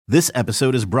This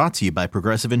episode is brought to you by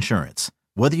Progressive Insurance.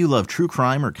 Whether you love true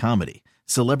crime or comedy,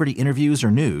 celebrity interviews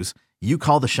or news, you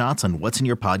call the shots on what's in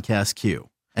your podcast queue.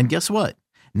 And guess what?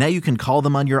 Now you can call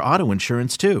them on your auto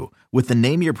insurance too with the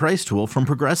Name Your Price tool from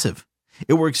Progressive.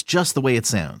 It works just the way it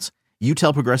sounds. You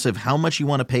tell Progressive how much you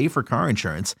want to pay for car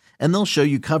insurance, and they'll show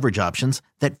you coverage options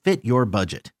that fit your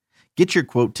budget. Get your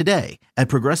quote today at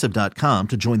Progressive.com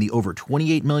to join the over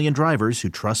 28 million drivers who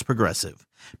trust Progressive.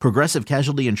 Progressive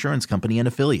Casualty Insurance Company and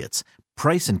Affiliates.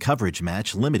 Price and coverage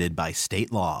match limited by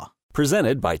state law.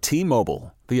 Presented by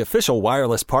T-Mobile, the official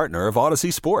wireless partner of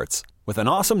Odyssey Sports. With an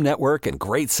awesome network and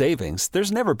great savings,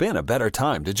 there's never been a better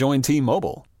time to join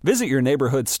T-Mobile. Visit your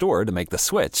neighborhood store to make the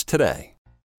switch today.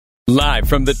 Live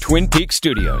from the Twin Peaks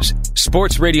studios,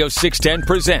 Sports Radio 610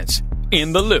 presents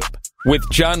In the Loop with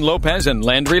John Lopez and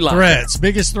Landry Locker.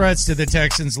 Biggest threats to the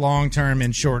Texans' long-term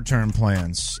and short-term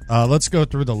plans. Let's go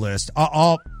through the list.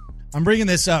 I'm bringing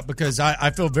this up because I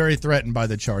feel very threatened by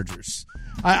the Chargers.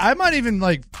 I might even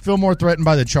feel more threatened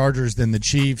by the Chargers than the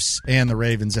Chiefs and the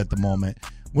Ravens at the moment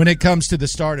when it comes to the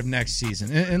start of next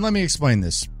season. And let me explain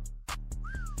this.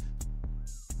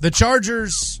 The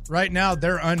Chargers, right now,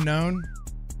 their unknown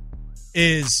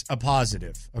is a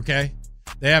positive, okay?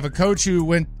 They have a coach who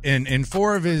went in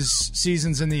 4 of his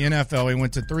seasons in the NFL. He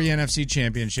went to 3 NFC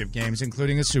championship games,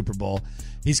 including a Super Bowl.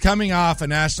 He's coming off a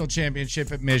national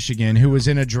championship at Michigan, who was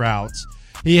in a drought.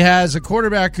 He has a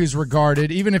quarterback who's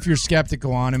regarded, even if you're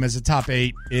skeptical on him, as a top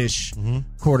 8-ish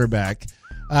quarterback.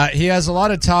 He has a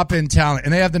lot of top-end talent,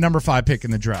 and they have the number 5 pick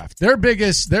in the draft. Their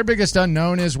biggest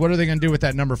unknown is what are they going to do with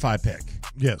that number 5 pick?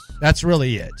 Yes. That's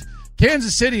really it.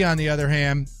 Kansas City, on the other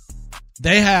hand,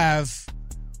 they have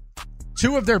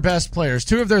 2 of their best players,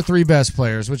 2 of their 3 best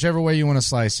players, whichever way you want to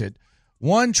slice it.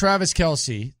 One, Travis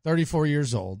Kelce, 34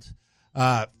 years old,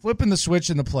 flipping the switch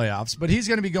in the playoffs, but he's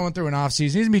going to be going through an offseason.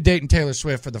 He's going to be dating Taylor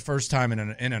Swift for the first time in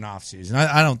an offseason.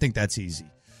 I don't think that's easy.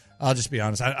 I'll just be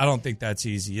honest. I don't think that's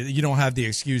easy. You don't have the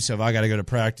excuse of I got to go to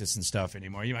practice and stuff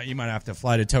anymore. You might have to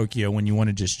fly to Tokyo when you want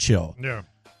to just chill. Yeah.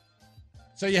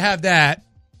 So you have that,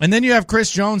 and then you have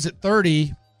Chris Jones at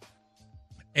 30.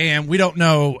 And we don't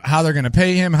know how they're going to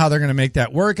pay him, how they're going to make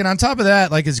that work. And on top of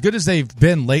that, as good as they've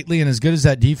been lately and as good as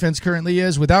that defense currently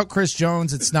is, without Chris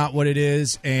Jones, it's not what it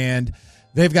is. And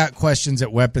they've got questions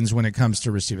at weapons when it comes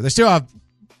to receiver. They still have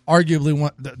arguably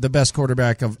the best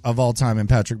quarterback of all time in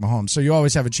Patrick Mahomes. So you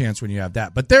always have a chance when you have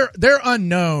that. But their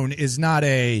unknown is not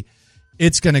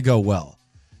it's going to go well.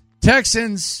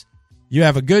 Texans, you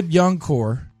have a good young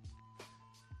core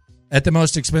at the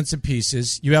most expensive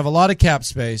pieces. You have a lot of cap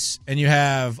space, and you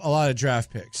have a lot of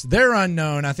draft picks. They're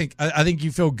unknown. I think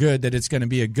you feel good that it's going to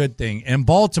be a good thing. And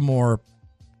Baltimore,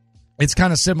 it's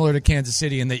kind of similar to Kansas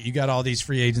City in that you got all these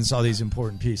free agents, all these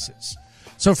important pieces.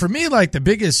 So for me, the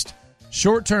biggest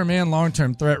short-term and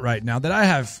long-term threat right now that I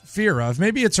have fear of,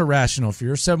 maybe it's a rational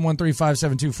fear,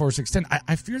 713-572-4610.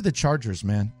 I fear the Chargers,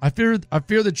 man. I fear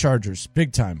the Chargers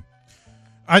big time.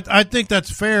 I think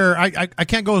that's fair. I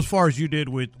can't go as far as you did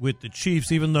with the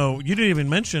Chiefs, even though you didn't even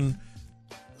mention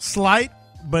slight,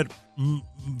 but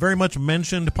very much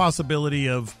mentioned possibility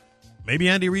of maybe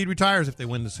Andy Reid retires if they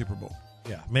win the Super Bowl.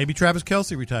 Yeah, maybe Travis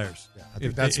Kelce retires. Yeah,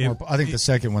 I think the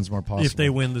second one's more possible if they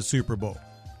win the Super Bowl.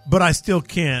 But I still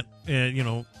can't.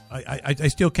 I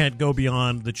still can't go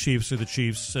beyond the Chiefs or the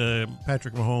Chiefs.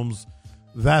 Patrick Mahomes,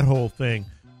 that whole thing.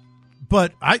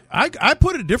 But I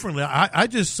put it differently. I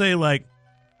just say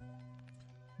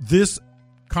this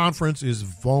conference is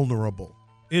vulnerable.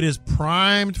 It is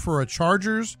primed for a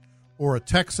Chargers or a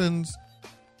Texans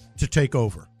to take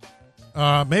over.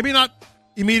 Maybe not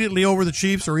immediately over the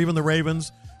Chiefs or even the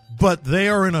Ravens, but they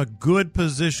are in a good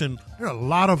position. There are a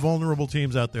lot of vulnerable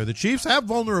teams out there. The Chiefs have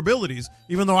vulnerabilities,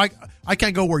 even though I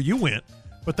can't go where you went,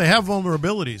 but they have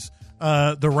vulnerabilities.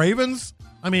 The Ravens,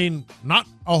 not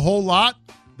a whole lot.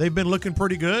 They've been looking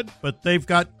pretty good, but they've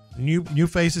got new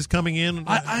faces coming in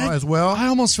as well. I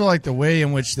almost feel like the way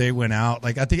in which they went out,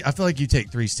 I feel like you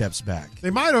take 3 steps back. They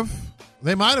might have.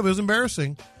 It was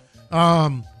embarrassing.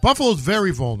 Buffalo's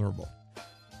very vulnerable.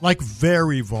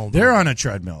 Very vulnerable. They're on a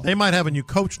treadmill. They might have a new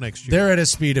coach next year. They're at a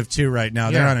speed of 2 right now.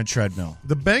 Yeah. They're on a treadmill.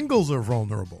 The Bengals are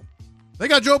vulnerable. They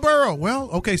got Joe Burrow. Well,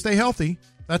 okay, stay healthy.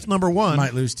 That's number 1.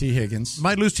 Might lose T. Higgins.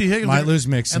 Might lose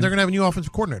Mixon. And they're going to have a new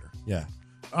offensive coordinator. Yeah.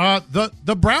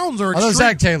 The Browns are although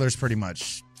Zach Taylor's pretty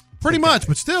much,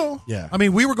 but still. Yeah.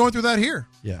 We were going through that here.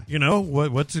 Yeah.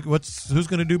 Who's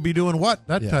going to be doing what,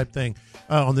 that type thing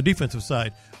on the defensive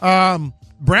side.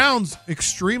 Browns,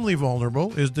 extremely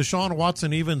vulnerable. Is Deshaun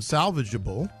Watson even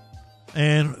salvageable?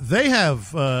 And they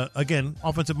have, again,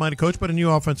 offensive-minded coach, but a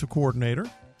new offensive coordinator.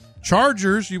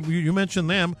 Chargers, you mentioned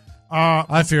them.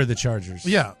 I fear the Chargers.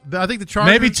 Yeah, I think the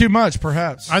Chargers. Maybe too much,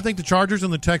 perhaps. I think the Chargers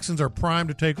and the Texans are primed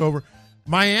to take over.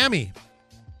 Miami,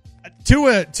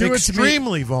 Tua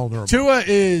extremely vulnerable. Tua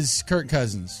is Kirk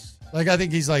Cousins. Like, I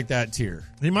think he's like that tier.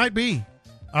 He might be.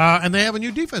 And they have a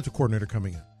new defensive coordinator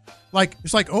coming in. Like,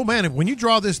 it's like, oh, man, when you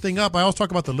draw this thing up, I always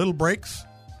talk about the little breaks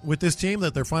with this team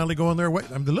that they're finally going their way.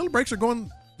 I mean, the little breaks are going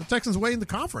the Texans' way in the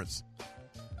conference.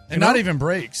 And not even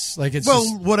breaks. Like, it's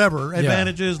whatever.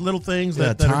 Advantages, little things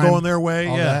that are going their way.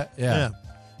 Yeah.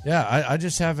 I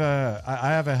just have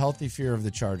a healthy fear of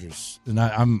the Chargers. And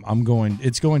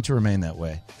it's going to remain that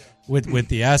way. With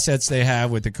the assets they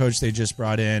have, with the coach they just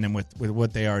brought in, and with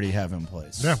what they already have in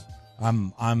place. Yeah.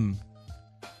 I'm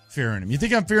fearing him. You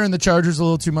think I'm fearing the Chargers a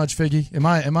little too much, Figgy? Am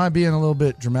I being a little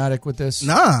bit dramatic with this?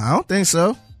 Nah, I don't think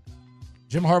so.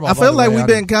 Jim Harbaugh. I feel like we've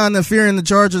been kind of fearing the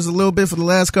Chargers a little bit for the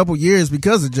last couple years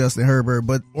because of Justin Herbert,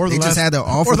 but they just had their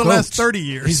awful coach. Or the last 30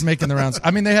 years. He's making the rounds.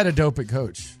 I mean, they had a dope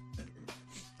coach.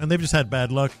 And they've just had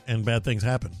bad luck and bad things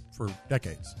happen for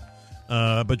decades.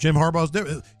 But Jim Harbaugh's,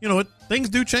 things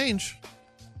do change,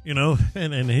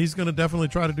 and he's going to definitely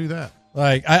try to do that.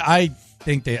 Like, I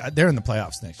think they're in the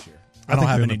playoffs next year. I don't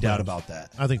have any doubt about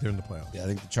that. I think they're in the playoffs. Yeah, I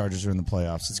think the Chargers are in the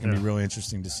playoffs. It's going to be really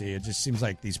interesting to see. It just seems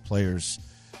like these players,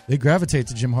 they gravitate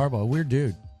to Jim Harbaugh. Weird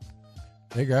dude.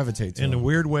 They gravitate to him. In a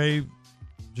weird way,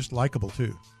 just likable,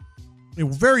 too.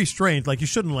 Very strange. Like, you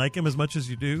shouldn't like him as much as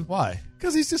you do. Why?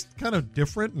 Because he's just kind of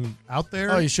different and out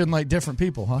there. Oh, you shouldn't like different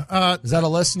people, huh? Is that a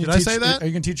lesson you teach? Did I say that? Are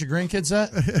you going to teach your grandkids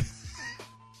that?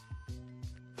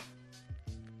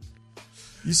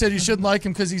 You said you shouldn't like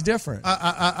him because he's different.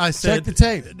 I said... Check the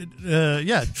tape.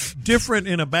 Different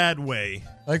in a bad way.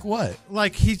 Like what?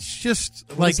 Like, he's just...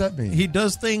 What does that mean? He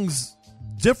does things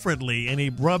differently, and he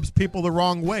rubs people the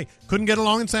wrong way. Couldn't get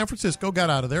along in San Francisco.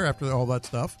 Got out of there after all that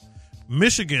stuff.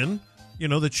 Michigan...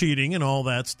 the cheating and all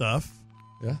that stuff.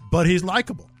 Yeah. But he's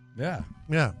likable. Yeah.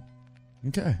 Yeah.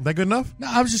 Okay. Is that good enough? No,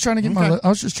 I was just trying to get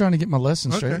my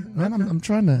lesson straight. Okay. Man, Okay. I'm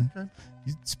trying to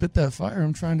you spit that fire.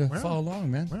 I'm trying to follow along,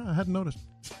 man. Well, I hadn't noticed.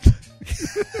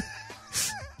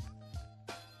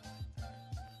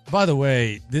 By the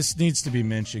way, this needs to be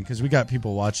mentioned because we got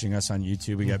people watching us on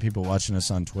YouTube. We got people watching us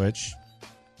on Twitch.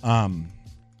 We're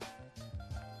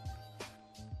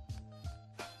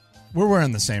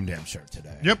wearing the same damn shirt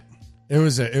today. Yep. It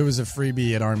was a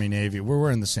freebie at Army Navy. We're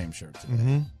wearing the same shirt today.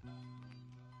 Mm-hmm.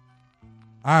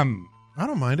 I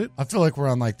don't mind it. I feel like we're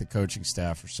on like the coaching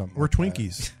staff or something. We're like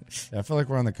Twinkies. Yeah, I feel like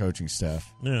we're on the coaching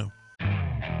staff. Yeah.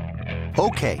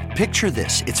 Okay, picture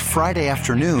this. It's Friday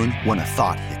afternoon when a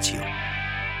thought hits you.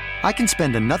 I can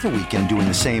spend another weekend doing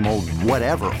the same old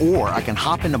whatever, or I can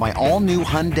hop into my all-new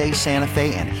Hyundai Santa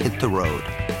Fe and hit the road.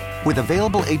 With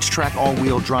available H-Track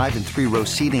all-wheel drive and 3-row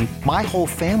seating, my whole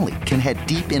family can head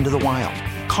deep into the wild.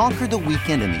 Conquer the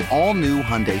weekend in the all-new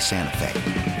Hyundai Santa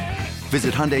Fe.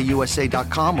 Visit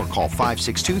HyundaiUSA.com or call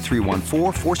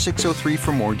 562-314-4603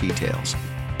 for more details.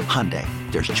 Hyundai,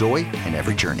 there's joy in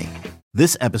every journey.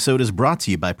 This episode is brought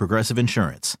to you by Progressive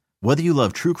Insurance. Whether you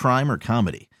love true crime or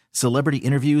comedy, celebrity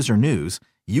interviews or news,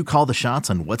 you call the shots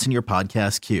on what's in your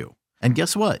podcast queue. And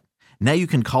guess what? Now you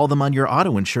can call them on your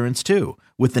auto insurance too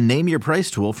with the Name Your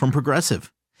Price tool from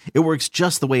Progressive. It works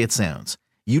just the way it sounds.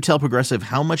 You tell Progressive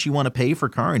how much you want to pay for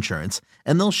car insurance,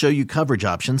 and they'll show you coverage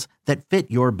options that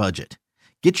fit your budget.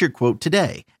 Get your quote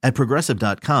today at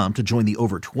Progressive.com to join the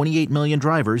over 28 million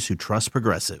drivers who trust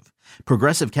Progressive.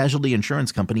 Progressive Casualty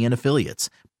Insurance Company and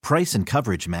Affiliates. Price and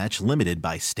coverage match limited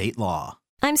by state law.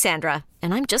 I'm Sandra,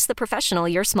 and I'm just the professional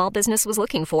your small business was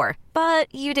looking for.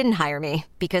 But you didn't hire me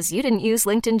because you didn't use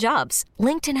LinkedIn Jobs.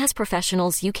 LinkedIn has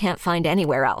professionals you can't find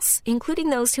anywhere else, including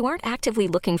those who aren't actively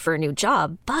looking for a new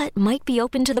job, but might be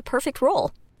open to the perfect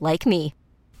role, like me.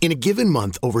 In a given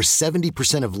month, over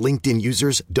 70% of LinkedIn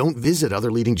users don't visit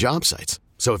other leading job sites.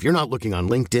 So if you're not looking on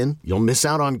LinkedIn, you'll miss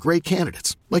out on great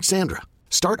candidates like Sandra.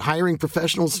 Start hiring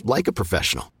professionals like a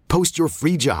professional. Post your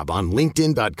free job on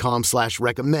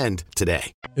linkedin.com/recommend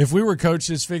today. If we were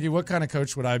coaches, Figgy, what kind of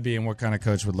coach would I be and what kind of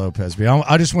coach would Lopez be?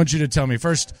 I just want you to tell me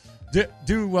first.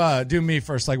 Do me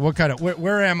first. Like, what kind of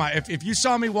where am I? If you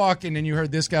saw me walking and you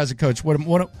heard this guy's a coach, what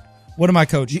am I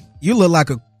coaching? You look like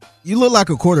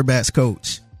a quarterback's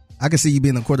coach. I can see you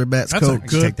being a quarterback's That's coach. a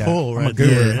good pull right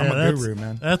there. Yeah. I'm a guru,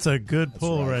 man. That's a good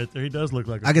pull right there. He does look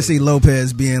like a I can see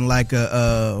Lopez being like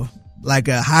a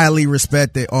highly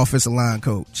respected offensive line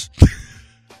coach.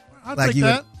 I'll like take you,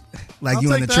 that. like I'll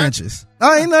you in take the that. trenches.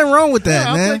 Oh, ain't nothing wrong with that,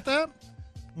 Yeah, I'll man. take that.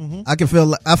 Mm-hmm.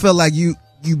 I feel like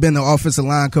you've been an offensive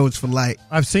line coach for like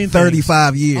I've seen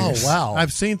 35 things. years. Oh, wow.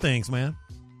 I've seen things, man.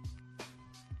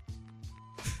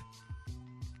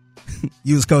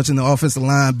 You was coaching the offensive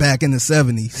line back in the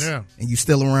 70s. Yeah. And you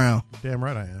still around. Damn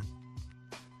right I am.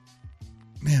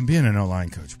 Man, being an O-line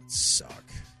coach would suck.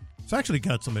 It's actually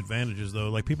got some advantages, though.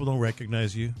 Like, people don't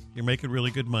recognize you. You're making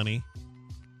really good money,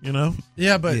 you know?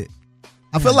 Yeah, but... Yeah.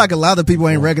 I feel like a lot of people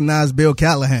ain't recognized Bill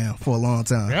Callahan for a long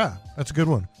time. Yeah, that's a good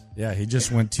one. Yeah, he just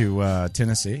went to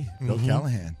Tennessee. Bill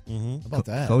Callahan. How about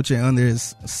that? Coaching under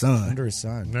his son. Under his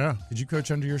son. Yeah. Did you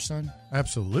coach under your son?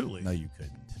 Absolutely. No, you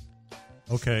couldn't.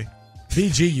 Okay.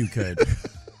 BG, you could.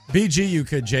 BG, you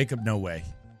could. Jacob, no way.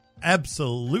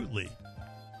 Absolutely.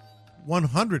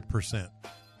 100%.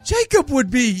 Jacob would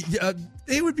be,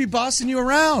 they would be bossing you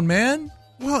around, man.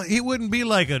 Well, he wouldn't be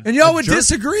like a... And y'all would jerk.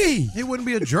 disagree. He wouldn't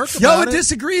be a jerk about Y'all would it.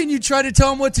 disagree, and you'd try to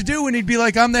tell him what to do, and he'd be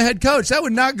like, I'm the head coach. That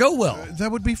would not go well.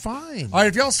 That would be fine. All right,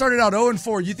 if y'all started out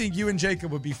 0-4, you think you and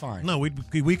Jacob would be fine? No, we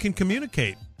can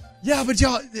communicate. Yeah,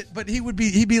 but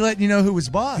he'd be letting you know who was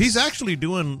boss. He's actually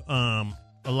doing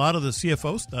a lot of the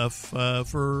CFO stuff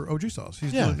for OG Sauce.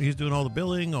 He's doing all the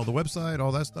billing, all the website,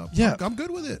 all that stuff. Yeah. I'm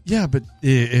good with it. Yeah, but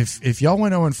if y'all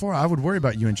went 0-4, I would worry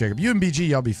about you and Jacob. You and BG,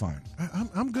 y'all be fine.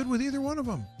 I'm good with either one of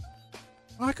them.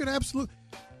 I could absolutely...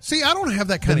 See, I don't have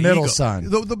that kind of middle ego. son.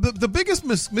 The biggest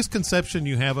misconception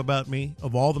you have about me,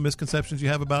 of all the misconceptions you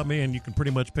have about me, and you can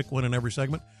pretty much pick one in every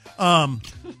segment,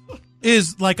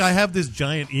 is like I have this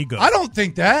giant ego. I don't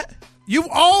think that. You've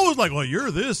always like, well, you're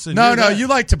this and No, you're that. you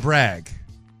like to brag.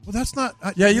 Well, that's not...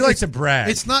 Yeah, you like to brag.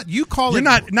 It's not... You call You're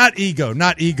it... not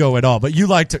ego at all, but you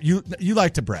like to you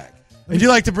like to brag. And you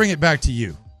like to bring it back to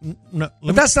you. No,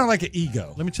 But that's not like an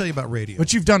ego. Let me tell you about radio.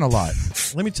 But you've done a lot.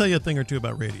 Let me tell you a thing or two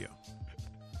about radio.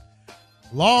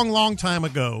 Long time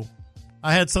ago,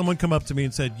 I had someone come up to me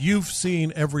and said, you've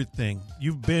seen everything.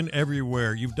 You've been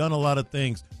everywhere. You've done a lot of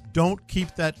things. Don't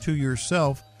keep that to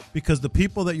yourself, because the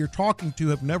people that you're talking to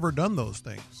have never done those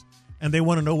things. And they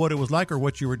want to know what it was like or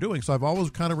what you were doing. So I've always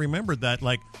kind of remembered that,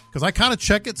 like, because I kind of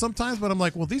check it sometimes, but I'm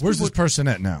like, well, these Where's people... this person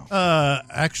at now?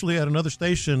 Actually at another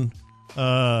station,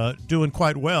 doing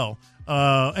quite well.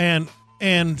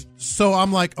 And so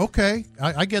I'm like, okay,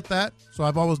 I get that. So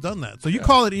I've always done that. So you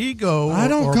call it ego? I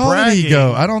don't or call bragging. it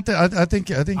ego. I don't think.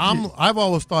 I think. I've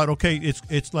always thought, okay,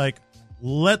 it's like,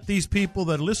 let these people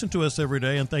that listen to us every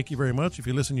day, and thank you very much if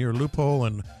you listen to your loophole,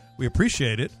 and we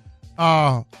appreciate it.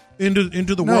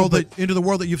 Into the world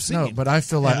that you've seen. No, but I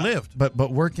feel like lived. But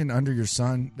working under your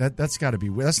son, that's got to be.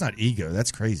 That's not ego.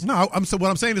 That's crazy. No, so what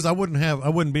I'm saying is I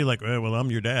wouldn't be like, well,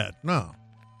 I'm your dad. No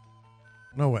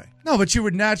way. No, but you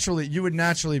would naturally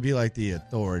be like the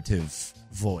authoritative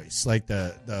voice, like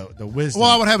the wisdom.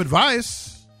 Well, I would have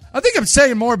advice. I think I'm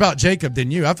saying more about Jacob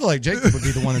than you. I feel like Jacob would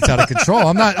be the one that's out of control.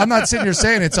 I'm not sitting here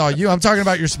saying it's all you. I'm talking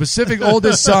about your specific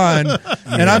oldest son,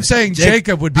 and I'm saying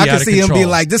Jacob would be out of control. I can see him be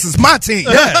like, "This is my team."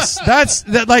 Yes, that's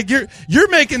that. Like you're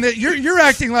making that. You're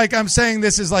acting like I'm saying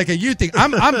this is like a you thing.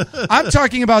 I'm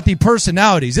talking about the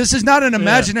personalities. This is not an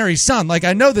imaginary son. Like,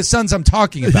 I know the sons I'm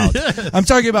talking about. I'm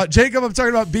talking about Jacob. I'm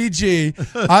talking about BG.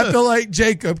 I feel like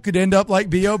Jacob could end up like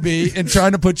B.O.B. and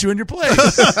trying to put you in your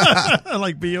place.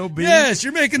 Like B.O.B.? Yes,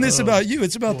 you're making this about you.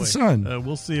 It's about the son.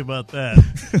 We'll see about that.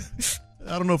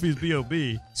 I don't know if he's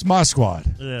B.O.B. It's my squad.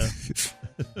 Yeah.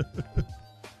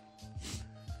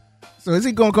 So is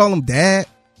he going to call him dad,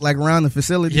 like around the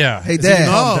facility? Yeah. Hey, Is he dad.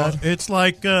 gonna- No, Dad? it's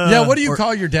like... Yeah, what do you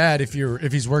call your dad if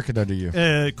he's working under you?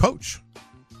 Coach.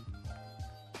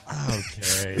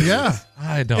 Okay. Yeah.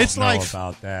 I don't It's know like-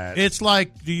 about that. It's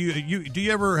like, have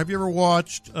you ever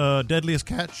watched Deadliest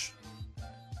Catch?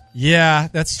 Yeah,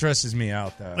 that stresses me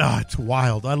out, though. It's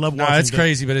wild. I love No, watching it's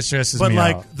crazy, but it stresses But me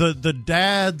like out. the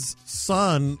dad's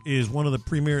son is one of the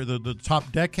premier, the top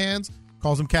deckhands,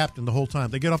 calls him captain the whole time.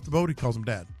 They get off the boat, he calls him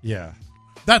dad. Yeah.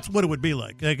 That's what it would be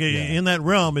like. In that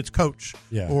realm, it's coach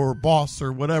or boss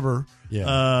or whatever.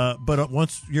 Yeah. But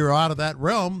once you're out of that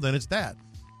realm, then it's dad.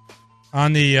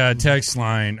 On the text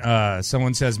line,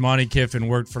 someone says Monty Kiffin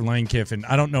worked for Lane Kiffin.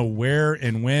 I don't know where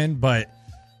and when, but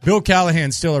Bill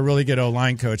Callahan's still a really good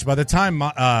O-line coach. By the time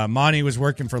Monty was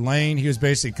working for Lane, he was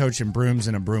basically coaching brooms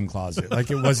in a broom closet.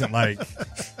 Like, it wasn't like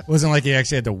he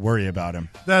actually had to worry about him.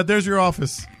 Dad, there's your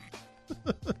office.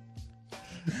 All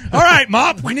right,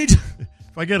 Mop, we need to...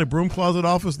 If I get a broom closet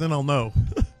office, then I'll know.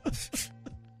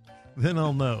 Then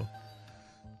I'll know.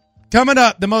 Coming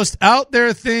up, the most out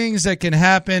there things that can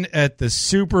happen at the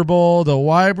Super Bowl, the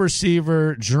wide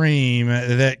receiver dream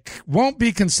that won't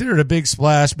be considered a big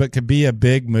splash but could be a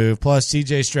big move, plus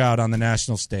CJ Stroud on the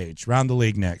national stage. Round the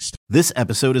league next. This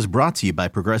episode is brought to you by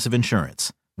Progressive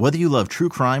Insurance. Whether you love true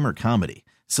crime or comedy,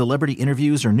 celebrity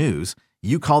interviews or news,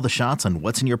 you call the shots on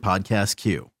what's in your podcast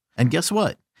queue. And guess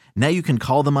what? Now you can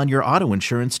call them on your auto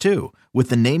insurance too with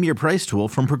the Name Your Price tool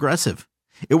from Progressive.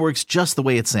 It works just the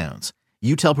way it sounds.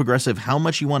 You tell Progressive how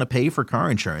much you want to pay for car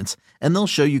insurance, and they'll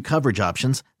show you coverage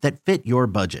options that fit your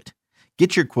budget.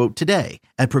 Get your quote today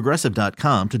at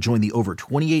Progressive.com to join the over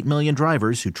 28 million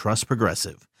drivers who trust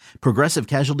Progressive. Progressive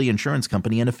Casualty Insurance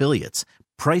Company and Affiliates.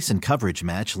 Price and coverage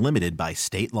match limited by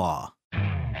state law.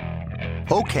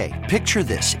 Okay, picture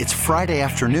this. It's Friday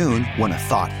afternoon when a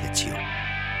thought hits you.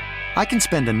 I can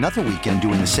spend another weekend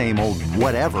doing the same old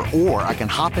whatever, or I can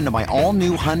hop into my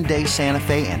all-new Hyundai Santa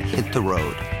Fe and hit the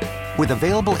road. With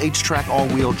available H-Track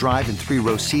all-wheel drive and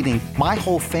 3-row seating, my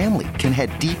whole family can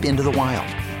head deep into the wild.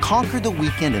 Conquer the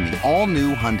weekend in the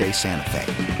all-new Hyundai Santa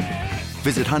Fe.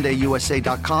 Visit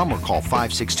HyundaiUSA.com or call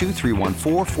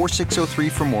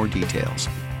 562-314-4603 for more details.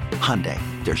 Hyundai,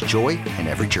 there's joy in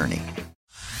every journey.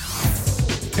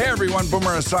 Hey everyone,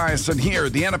 Boomer Esiason here.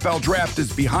 The NFL Draft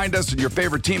is behind us and your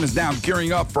favorite team is now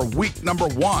gearing up for week number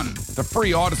 1. The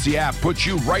free Odyssey app puts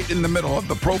you right in the middle of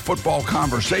the pro football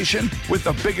conversation with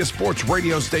the biggest sports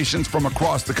radio stations from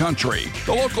across the country.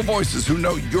 The local voices who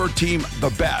know your team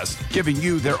the best, giving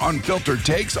you their unfiltered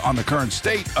takes on the current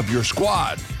state of your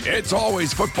squad. It's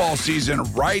always football season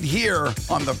right here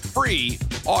on the free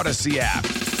Odyssey app.